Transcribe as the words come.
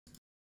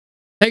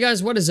Hey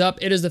guys, what is up?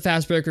 It is the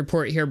Fast Break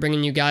Report here,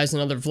 bringing you guys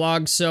another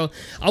vlog. So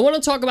I want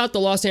to talk about the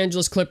Los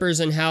Angeles Clippers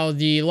and how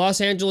the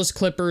Los Angeles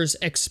Clippers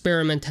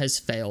experiment has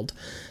failed.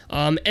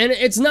 And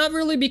it's not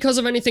really because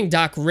of anything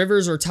Doc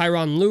Rivers or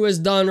Tyronn Lue has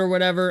done or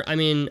whatever. I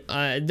mean,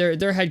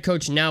 their head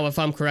coach now, if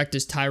I'm correct,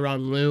 is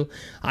Tyronn Lue.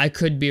 I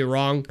could be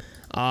wrong.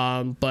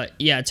 But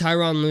yeah,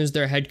 Tyronn Lue's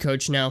their head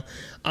coach now.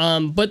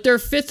 But they're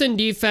 5th in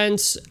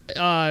defense,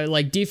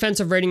 like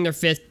defensive rating they're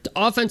 5th,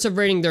 offensive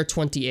rating they're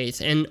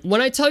 28th. And when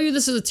I tell you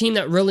this is a team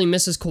that really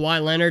misses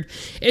Kawhi Leonard,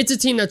 it's a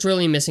team that's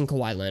really missing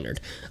Kawhi Leonard.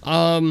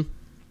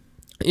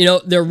 You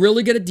know, they're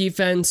really good at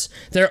defense.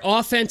 Their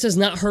offense is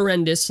not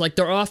horrendous. Like,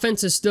 their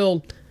offense is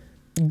still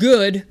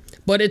good,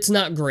 but it's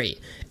not great.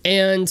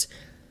 And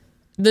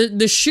the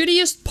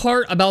shittiest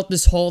part about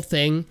this whole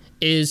thing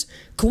is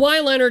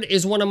Kawhi Leonard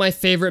is one of my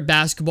favorite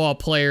basketball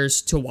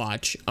players to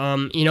watch.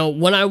 You know,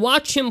 when I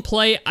watch him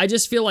play, I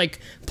just feel like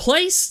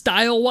play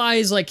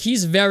style-wise, like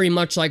he's very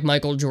much like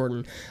Michael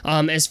Jordan.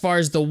 As far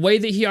as the way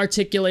that he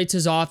articulates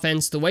his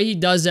offense, the way he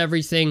does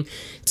everything,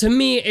 to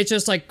me, it's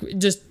just like,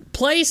 just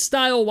play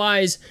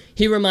style-wise,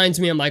 he reminds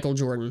me of Michael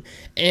Jordan.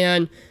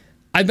 And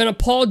I've been a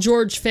Paul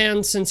George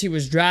fan since he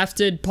was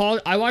drafted.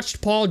 I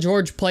watched Paul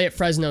George play at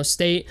Fresno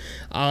State.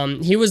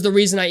 He was the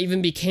reason I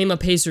even became a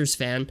Pacers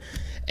fan.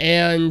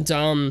 And,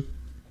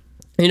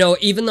 you know,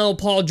 even though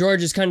Paul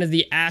George is kind of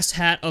the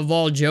asshat of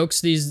all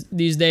jokes these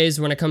days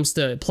when it comes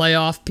to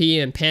playoff P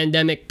and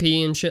pandemic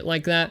P and shit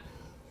like that,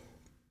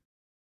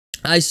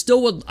 I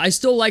still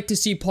like to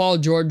see Paul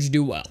George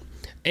do well.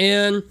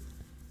 And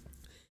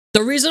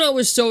the reason I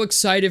was so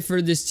excited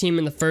for this team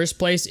in the first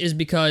place is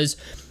because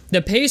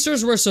the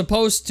Pacers were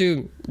supposed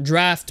to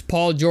draft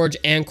Paul George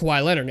and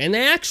Kawhi Leonard, and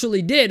they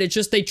actually did. It's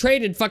just they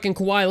traded fucking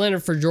Kawhi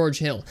Leonard for George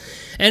Hill.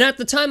 And at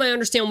the time, I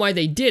understand why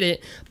they did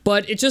it,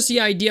 but it's just the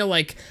idea,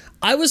 like,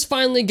 I was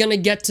finally going to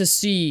get to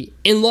see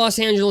in Los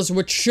Angeles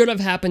what should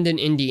have happened in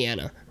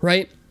Indiana,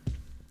 right?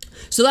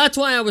 So that's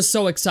why I was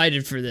so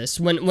excited for this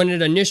when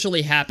it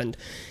initially happened.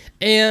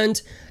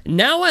 And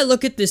now I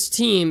look at this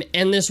team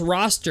and this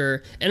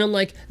roster, and I'm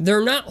like,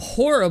 they're not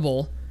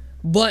horrible,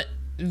 but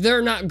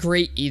they're not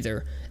great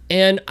either.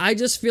 And I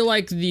just feel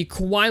like the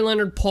Kawhi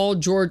Leonard, Paul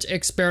George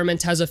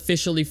experiment has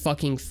officially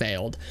fucking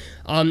failed.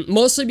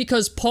 Mostly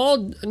because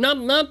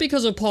not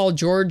because of Paul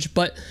George,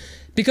 but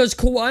because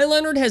Kawhi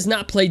Leonard has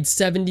not played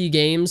 70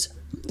 games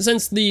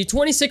since the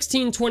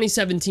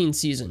 2016-2017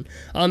 season.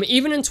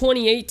 Even in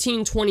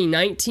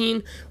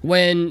 2018-2019,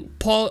 when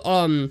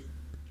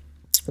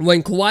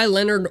Kawhi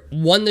Leonard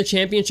won the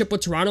championship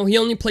with Toronto, he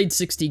only played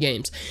 60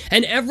 games.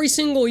 And every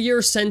single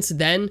year since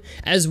then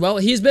as well,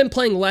 he's been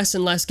playing less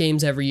and less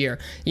games every year.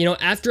 You know,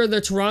 after the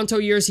Toronto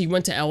years, he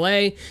went to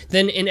LA.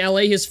 Then in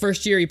LA, his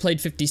first year, he played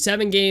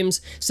 57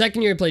 games.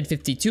 Second year, he played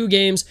 52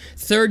 games.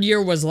 Third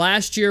year was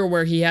last year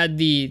where he had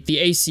the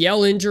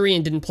ACL injury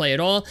and didn't play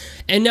at all.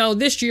 And now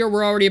this year,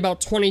 we're already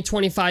about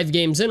 20-25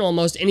 games in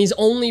almost, and he's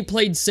only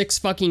played 6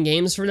 fucking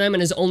games for them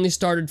and has only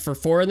started for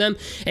 4 of them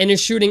and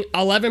is shooting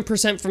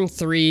 11% from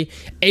 3,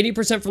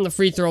 80% from the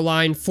free throw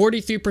line,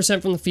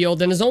 43% from the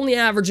field, and is only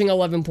averaging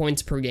 11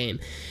 points per game.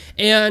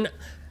 And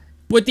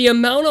with the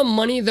amount of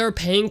money they're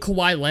paying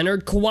Kawhi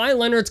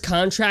Leonard's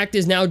contract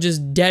is now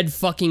just dead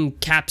fucking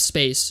cap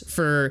space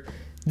for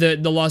the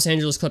Los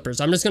Angeles Clippers.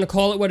 I'm just going to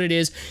call it what it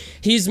is.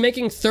 He's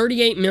making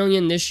 $38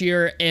 million this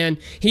year, and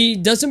he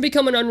doesn't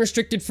become an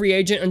unrestricted free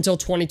agent until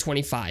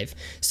 2025.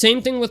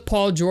 Same thing with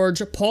Paul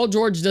George. Paul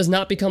George does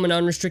not become an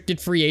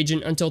unrestricted free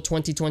agent until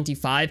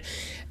 2025.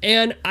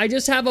 And I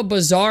just have a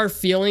bizarre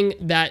feeling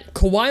that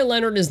Kawhi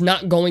Leonard is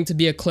not going to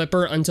be a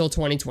Clipper until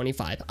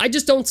 2025. I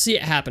just don't see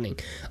it happening.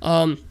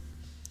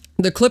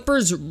 The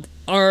Clippers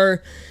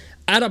are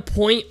at a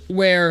point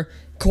where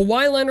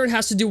Kawhi Leonard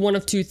has to do one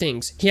of two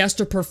things. He has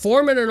to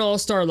perform at an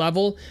all-star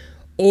level,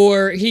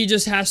 or he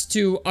just has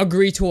to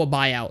agree to a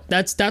buyout.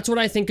 That's what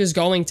I think is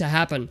going to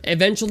happen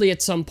eventually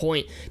at some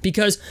point,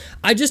 because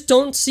I just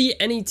don't see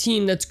any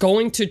team that's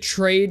going to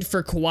trade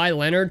for Kawhi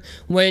Leonard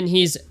when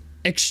he's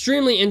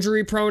extremely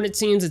injury prone. It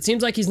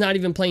seems like he's not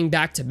even playing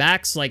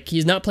back-to-backs. Like,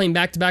 he's not playing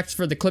back-to-backs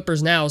for the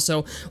Clippers now,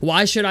 so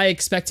why should I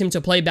expect him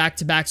to play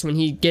back-to-backs when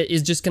he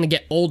is just going to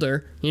get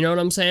older? You know what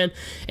I'm saying?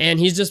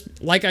 And he's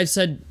just, like I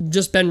said,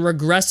 just been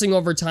regressing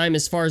over time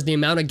as far as the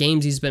amount of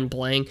games he's been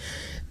playing.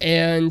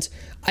 And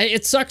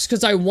it sucks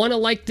because I want to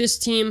like this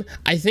team.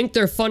 I think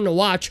they're fun to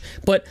watch,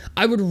 but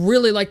I would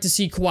really like to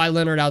see Kawhi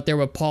Leonard out there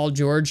with Paul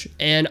George,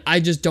 and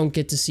I just don't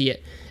get to see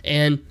it.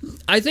 And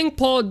I think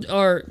Paul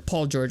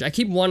George, I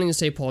keep wanting to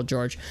say Paul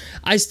George.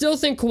 I still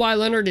think Kawhi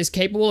Leonard is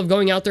capable of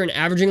going out there and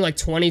averaging like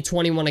 20,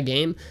 21 a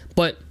game,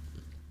 but,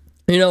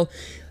 you know,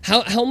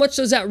 how much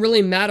does that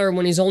really matter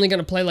when he's only going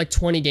to play like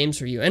 20 games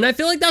for you? And I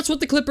feel like that's what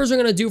the Clippers are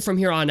going to do from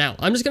here on out.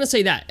 I'm just going to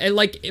say that. And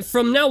like,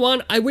 from now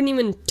on, I wouldn't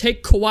even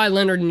take Kawhi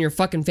Leonard in your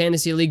fucking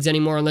fantasy leagues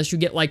anymore unless you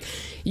get like,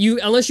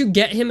 unless you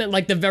get him at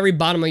like the very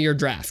bottom of your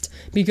draft,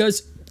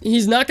 because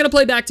he's not going to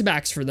play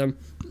back-to-backs for them.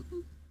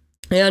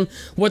 And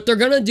what they're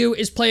going to do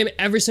is play him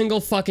every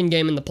single fucking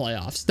game in the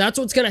playoffs. That's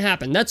what's going to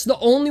happen. That's the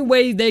only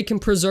way they can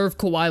preserve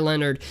Kawhi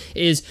Leonard,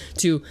 is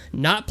to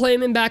not play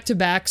him in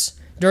back-to-backs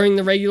during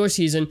the regular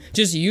season.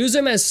 Just use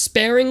him as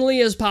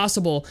sparingly as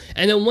possible.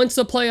 And then once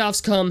the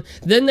playoffs come,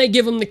 then they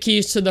give him the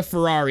keys to the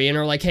Ferrari and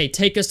are like, hey,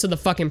 take us to the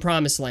fucking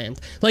promised land.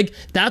 Like,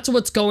 that's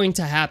what's going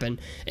to happen.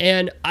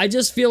 And I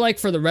just feel like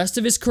for the rest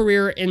of his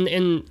career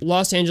in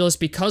Los Angeles,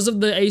 because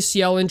of the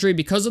ACL injury,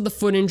 because of the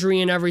foot injury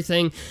and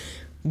everything,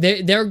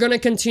 they're going to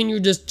continue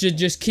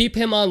just keep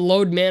him on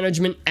load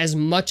management as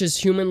much as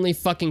humanly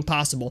fucking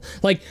possible.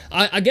 Like,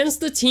 against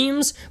the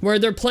teams where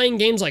they're playing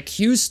games like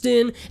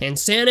Houston and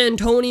San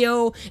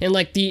Antonio and,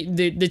 like,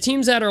 the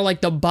teams that are,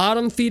 like, the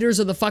bottom feeders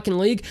of the fucking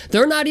league,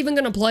 they're not even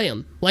going to play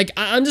him. Like,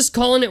 I'm just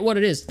calling it what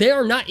it is. They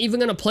are not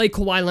even going to play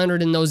Kawhi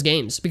Leonard in those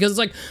games, because it's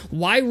like,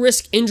 why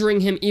risk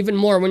injuring him even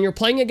more when you're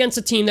playing against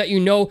a team that you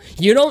know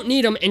you don't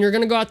need him and you're going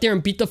to go out there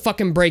and beat the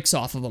fucking brakes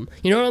off of them?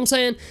 You know what I'm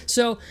saying?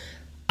 So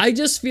I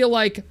just feel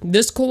like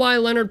this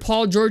Kawhi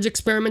Leonard-Paul George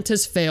experiment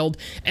has failed,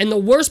 and the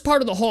worst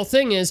part of the whole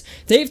thing is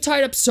they've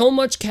tied up so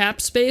much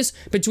cap space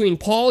between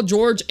Paul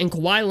George and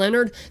Kawhi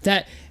Leonard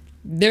that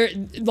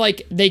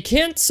they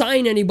can't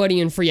sign anybody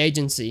in free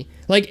agency.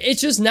 Like,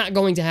 it's just not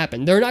going to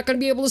happen. They're not going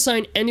to be able to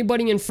sign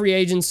anybody in free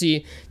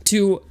agency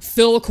to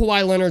fill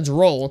Kawhi Leonard's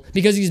role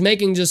because he's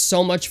making just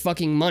so much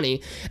fucking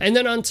money. And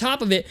then on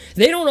top of it,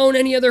 they don't own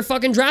any other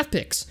fucking draft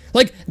picks.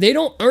 Like, they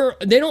don't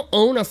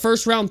own a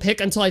first round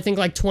pick until I think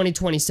like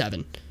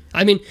 2027.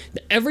 I mean,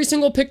 every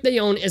single pick they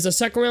own is a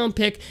second-round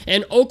pick,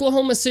 and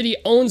Oklahoma City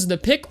owns the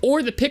pick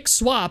or the pick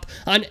swap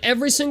on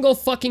every single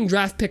fucking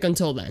draft pick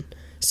until then.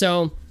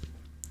 So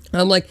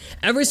I'm like,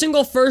 every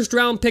single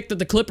first-round pick that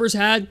the Clippers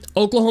had,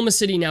 Oklahoma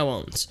City now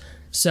owns.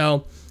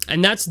 So,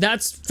 and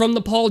that's from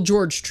the Paul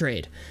George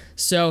trade.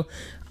 So,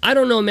 I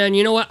don't know, man.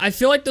 You know what? I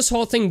feel like this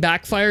whole thing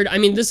backfired. I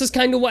mean, this is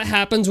kind of what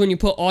happens when you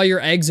put all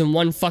your eggs in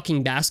one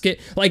fucking basket.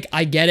 Like,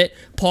 I get it.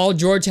 Paul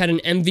George had an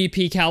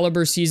MVP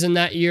caliber season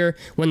that year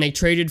when they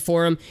traded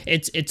for him.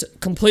 It's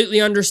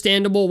completely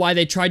understandable why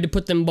they tried to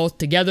put them both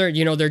together.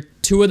 You know, they're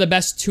two of the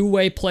best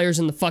two-way players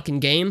in the fucking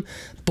game.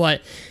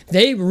 But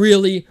they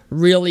really,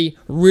 really,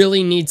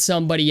 really need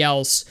somebody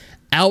else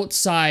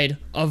outside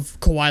of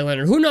Kawhi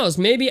Leonard. Who knows?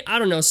 Maybe, I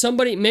don't know,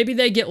 maybe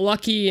they get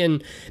lucky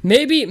and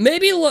maybe,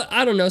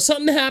 I don't know,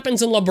 something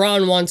happens and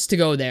LeBron wants to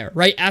go there,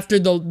 right? After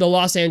the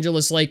Los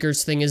Angeles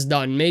Lakers thing is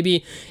done.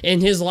 Maybe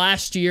in his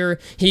last year,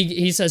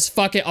 he says,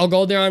 fuck it, I'll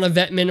go there on a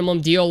vet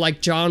minimum deal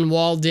like John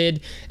Wall did,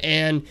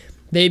 and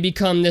they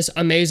become this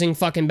amazing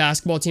fucking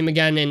basketball team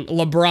again, and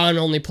LeBron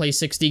only plays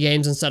 60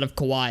 games instead of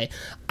Kawhi.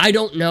 I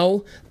don't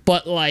know,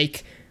 but,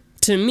 like,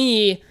 to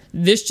me,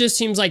 this just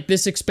seems like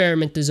this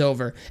experiment is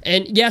over.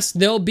 And yes,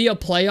 they'll be a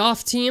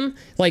playoff team.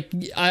 Like,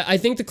 I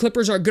think the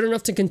Clippers are good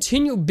enough to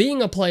continue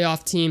being a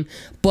playoff team,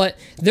 but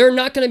they're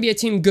not going to be a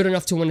team good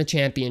enough to win a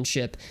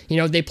championship. You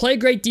know, they play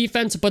great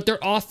defense, but their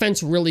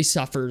offense really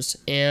suffers.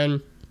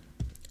 And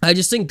I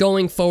just think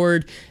going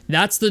forward,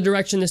 that's the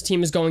direction this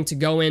team is going to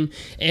go in.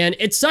 And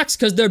it sucks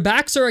because their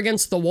backs are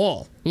against the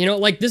wall. You know,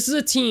 like, this is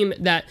a team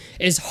that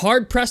is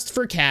hard-pressed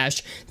for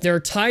cash. They're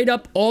tied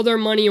up all their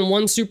money in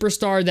one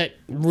superstar that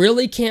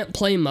really can't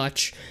play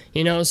much.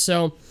 You know,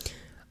 so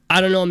I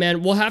don't know,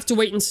 man. We'll have to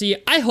wait and see.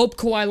 I hope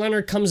Kawhi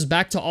Leonard comes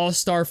back to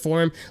all-star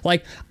form.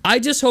 Like, I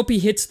just hope he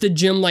hits the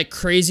gym like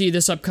crazy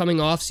this upcoming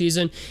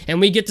offseason, and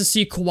we get to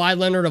see Kawhi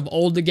Leonard of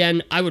old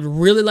again. I would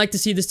really like to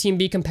see this team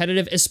be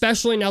competitive,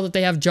 especially now that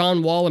they have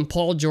John Wall and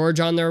Paul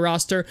George on their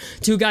roster,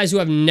 two guys who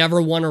have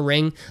never won a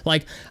ring.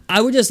 Like,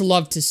 I would just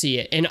love to see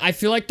it, and I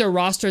feel like the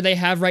roster they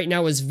have right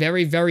now is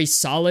very, very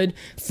solid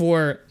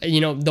for, you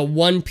know, the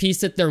one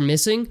piece that they're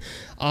missing.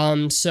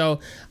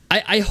 So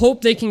I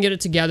hope they can get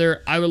it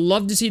together. I would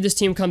love to see this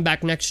team come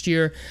back next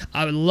year.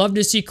 I would love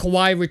to see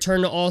Kawhi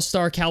return to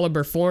all-star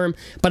caliber form,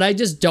 but I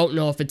just don't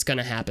know if it's going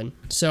to happen.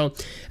 So,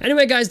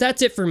 anyway, guys,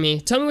 that's it for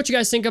me. Tell me what you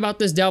guys think about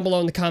this down below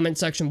in the comment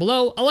section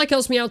below. A like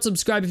helps me out.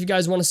 Subscribe if you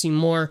guys want to see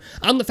more.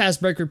 I'm the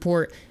Fast Break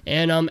Report,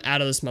 and I'm out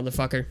of this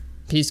motherfucker.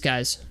 Peace,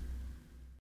 guys.